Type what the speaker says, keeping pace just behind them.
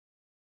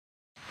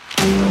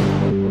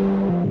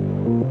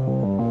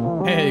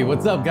Hey,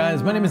 what's up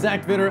guys? My name is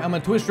Activator. I'm a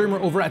Twitch streamer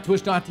over at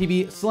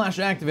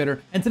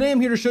twitch.tv/Activator. And today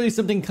I'm here to show you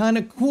something kind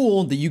of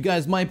cool that you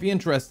guys might be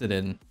interested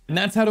in. And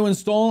that's how to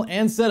install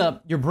and set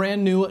up your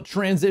brand new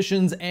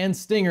transitions and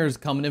stingers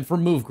coming in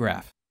from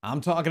MoveGraph.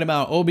 I'm talking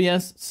about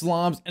OBS,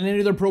 Slobs, and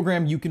any other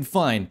program you can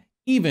find,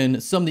 even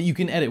some that you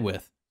can edit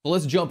with. So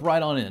let's jump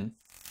right on in.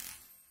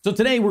 So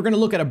today we're going to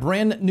look at a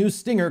brand new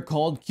stinger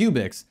called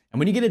Cubics. And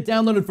when you get it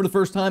downloaded for the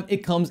first time,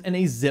 it comes in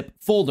a zip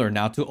folder.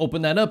 Now to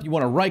open that up, you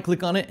want to right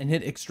click on it and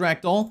hit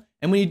extract all.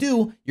 And when you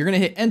do, you're going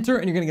to hit enter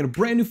and you're going to get a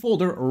brand new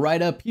folder right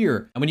up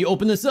here. And when you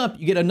open this up,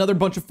 you get another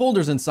bunch of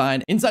folders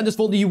inside. Inside this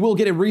folder, you will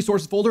get a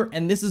resource folder.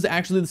 And this is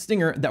actually the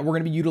stinger that we're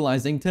going to be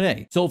utilizing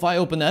today. So if I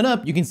open that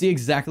up, you can see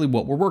exactly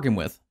what we're working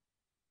with.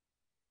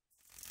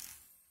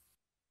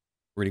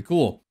 Pretty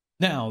cool.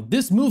 Now,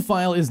 this move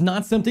file is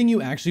not something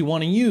you actually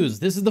want to use.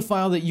 This is the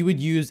file that you would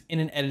use in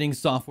an editing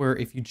software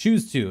if you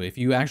choose to. If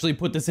you actually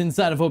put this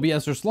inside of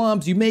OBS or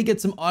Slobs, you may get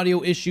some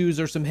audio issues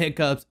or some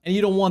hiccups, and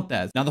you don't want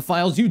that. Now, the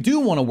files you do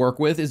want to work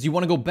with is you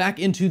want to go back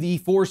into the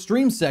for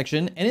stream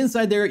section, and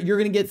inside there, you're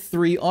going to get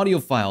 3 audio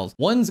files.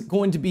 One's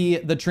going to be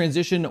the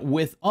transition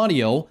with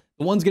audio.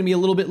 The one's going to be a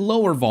little bit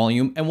lower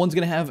volume and one's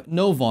going to have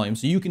no volume.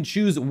 So you can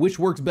choose which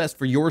works best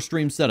for your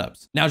stream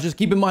setups. Now, just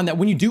keep in mind that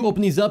when you do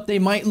open these up, they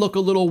might look a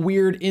little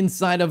weird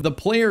inside of the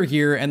player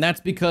here. And that's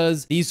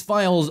because these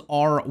files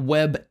are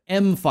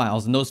WebM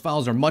files and those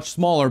files are much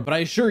smaller, but I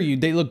assure you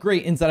they look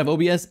great inside of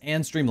OBS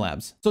and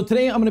Streamlabs. So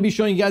today I'm going to be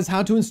showing you guys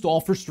how to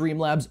install for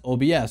Streamlabs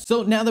OBS.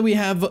 So now that we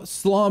have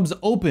Slobs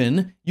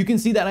open, you can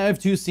see that I have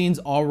 2 scenes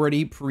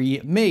already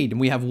pre-made.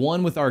 And we have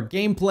one with our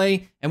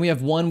gameplay and we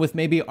have one with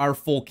maybe our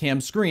full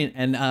cam screen.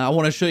 And I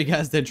want to show you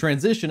guys the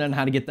transition and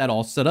how to get that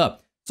all set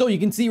up. So you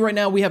can see right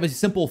now we have a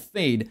simple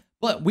fade,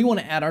 but we want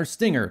to add our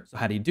stinger. So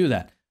how do you do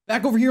that?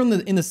 Back over here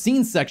in the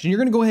scene section, you're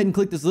going to go ahead and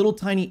click this little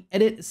tiny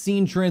edit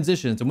scene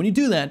transitions. And when you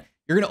do that,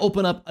 you're going to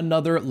open up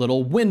another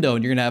little window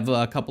and you're going to have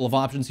a couple of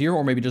options here,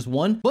 or maybe just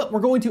one, but we're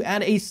going to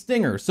add a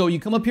stinger. So you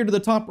come up here to the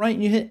top right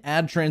and you hit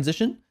add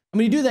transition. And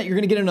when you do that, you're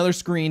going to get another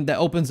screen that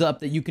opens up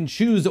that you can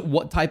choose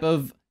what type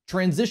of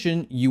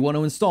transition you want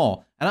to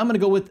install. And I'm going to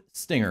go with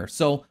stinger.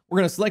 So we're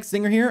going to select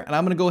stinger here and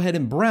I'm going to go ahead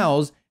and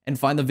browse and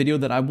find the video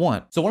that I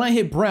want. So when I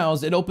hit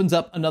browse, it opens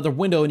up another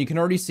window and you can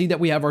already see that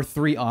we have our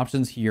 3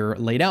 options here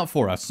laid out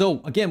for us.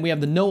 So again, we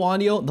have the no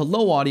audio, the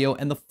low audio,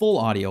 and the full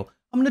audio.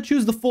 I'm going to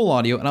choose the full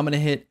audio and I'm going to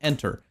hit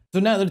enter. So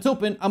now that it's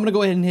open, I'm going to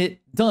go ahead and hit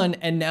done.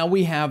 And now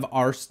we have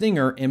our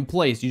stinger in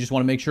place. You just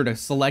want to make sure to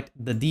select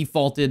the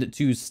defaulted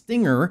to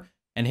stinger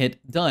and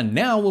hit done.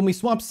 Now, when we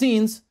swap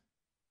scenes,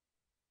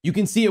 you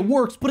can see it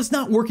works, but it's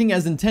not working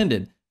as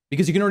intended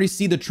because you can already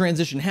see the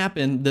transition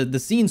happen, the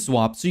scene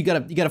swap. So you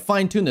gotta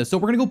fine tune this. So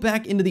we're gonna go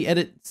back into the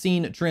edit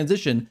scene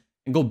transition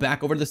and go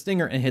back over to the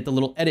stinger and hit the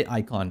little edit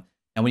icon.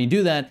 And when you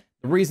do that,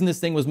 the reason this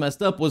thing was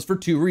messed up was for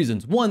 2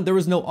 reasons. One, there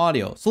was no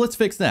audio. So let's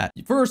fix that.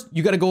 First,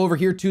 you gotta go over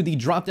here to the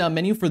drop-down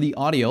menu for the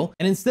audio.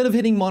 And instead of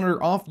hitting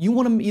monitor off, you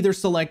wanna either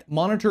select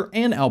monitor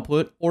and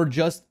output or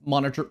just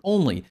monitor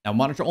only. Now,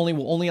 monitor only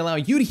will only allow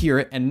you to hear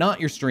it and not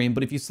your stream.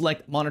 But if you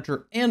select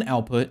monitor and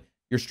output,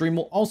 your stream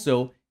will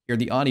also hear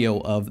the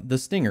audio of the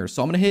stinger.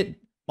 So I'm going to hit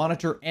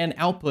monitor and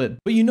output.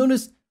 But you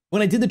notice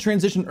when I did the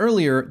transition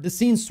earlier, the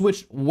scene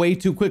switched way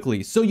too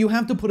quickly. So you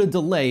have to put a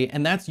delay,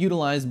 and that's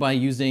utilized by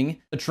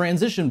using the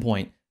transition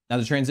point. Now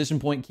the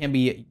transition point can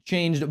be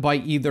changed by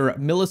either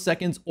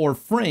milliseconds or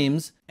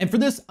frames. And for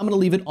this, I'm going to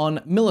leave it on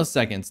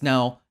milliseconds.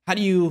 Now, how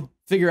do you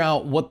figure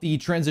out what the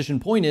transition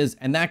point is?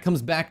 And that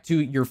comes back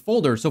to your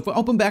folder. So if I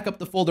open back up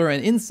the folder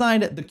and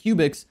inside the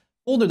Cubics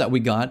folder that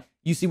we got,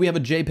 you see we have a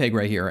JPEG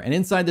right here. And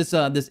inside this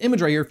this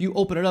image right here, if you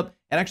open it up,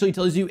 it actually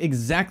tells you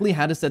exactly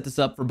how to set this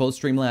up for both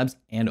Streamlabs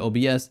and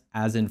OBS,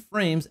 as in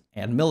frames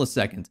and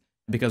milliseconds.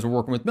 Because we're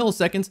working with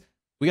milliseconds,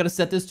 we got to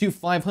set this to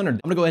 500. I'm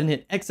going to go ahead and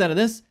hit X out of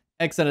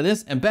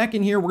this, and back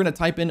in here, we're going to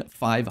type in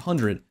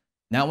 500.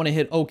 Now when I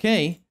hit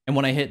OK, and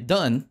when I hit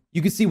done,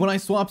 you can see when I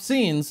swap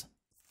scenes,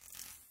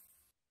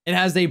 it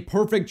has a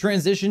perfect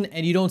transition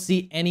and you don't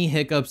see any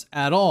hiccups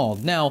at all.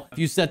 Now, if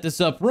you set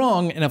this up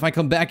wrong, and if I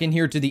come back in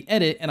here to the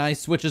edit and I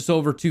switch this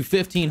over to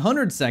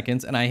 1500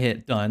 seconds and I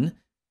hit done,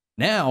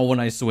 now when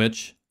I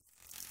switch,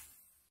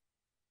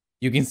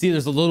 you can see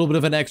there's a little bit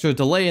of an extra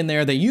delay in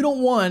there that you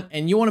don't want,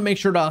 and you want to make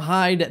sure to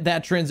hide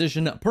that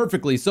transition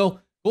perfectly. So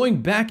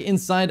going back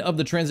inside of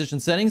the transition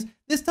settings,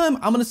 this time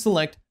I'm going to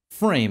select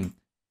frame,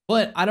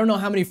 but I don't know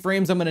how many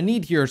frames I'm going to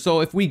need here.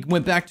 So if we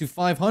went back to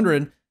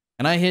 500,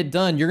 and I hit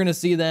done, you're going to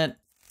see that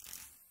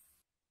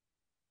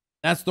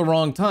that's the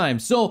wrong time.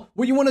 So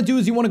what you want to do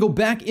is you want to go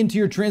back into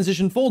your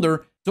transition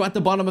folder. So at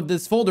the bottom of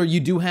this folder, you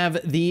do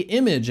have the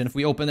image. And if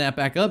we open that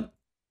back up,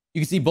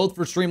 you can see both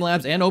for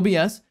Streamlabs and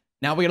OBS.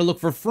 Now we got to look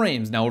for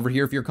frames. Now over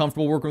here, if you're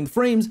comfortable working with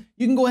frames,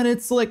 you can go ahead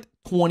and select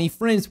 20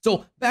 frames.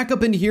 So back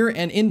up into here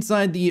and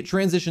inside the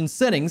transition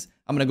settings,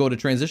 I'm going to go to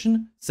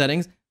transition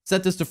settings,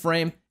 set this to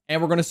frame.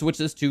 And we're going to switch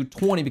this to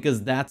 20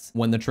 because that's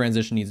when the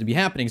transition needs to be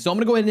happening. So I'm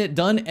going to go ahead and hit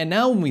done. And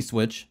now when we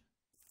switch,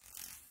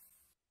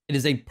 it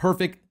is a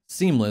perfect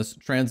seamless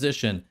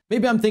transition.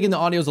 Maybe I'm thinking the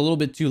audio is a little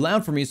bit too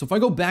loud for me. So if I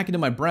go back into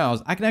my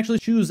browse, I can actually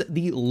choose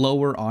the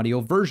lower audio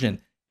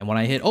version. And when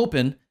I hit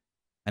open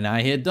and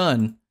I hit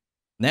done,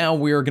 now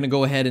we're going to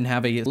go ahead and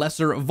have a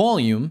lesser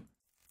volume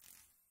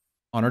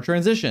on our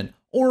transition.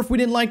 Or if we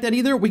didn't like that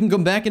either, we can go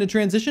back into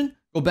transition,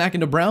 go back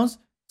into browse,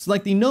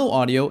 select the no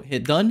audio,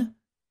 hit done.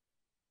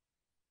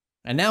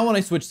 And now when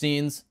I switch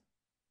scenes,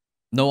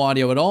 no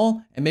audio at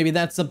all. And maybe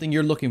that's something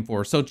you're looking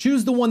for. So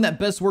choose the one that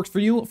best works for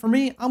you. For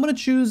me, I'm going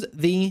to choose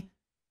the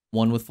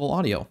one with full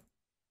audio.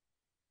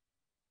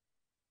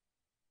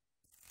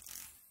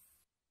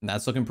 And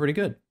that's looking pretty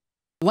good.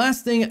 The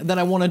last thing that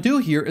I want to do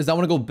here is I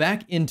want to go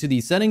back into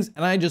the settings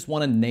and I just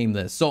want to name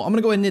this. So I'm going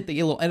to go ahead and hit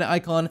the little edit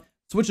icon,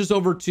 switch this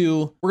over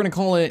to, we're going to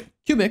call it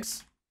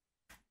Cubics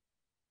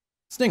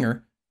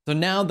Stinger. So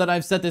now that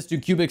I've set this to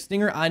Cubic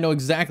Stinger, I know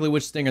exactly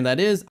which stinger that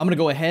is. I'm going to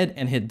go ahead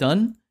and hit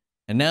done.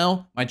 And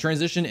now my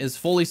transition is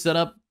fully set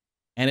up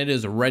and it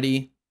is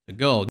ready to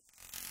go.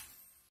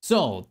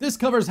 So this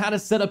covers how to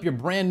set up your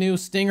brand new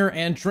stinger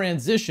and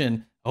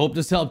transition. I hope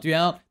this helped you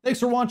out. Thanks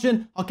for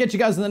watching. I'll catch you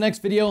guys in the next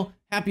video.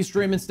 Happy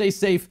streaming, stay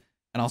safe,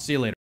 and I'll see you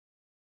later.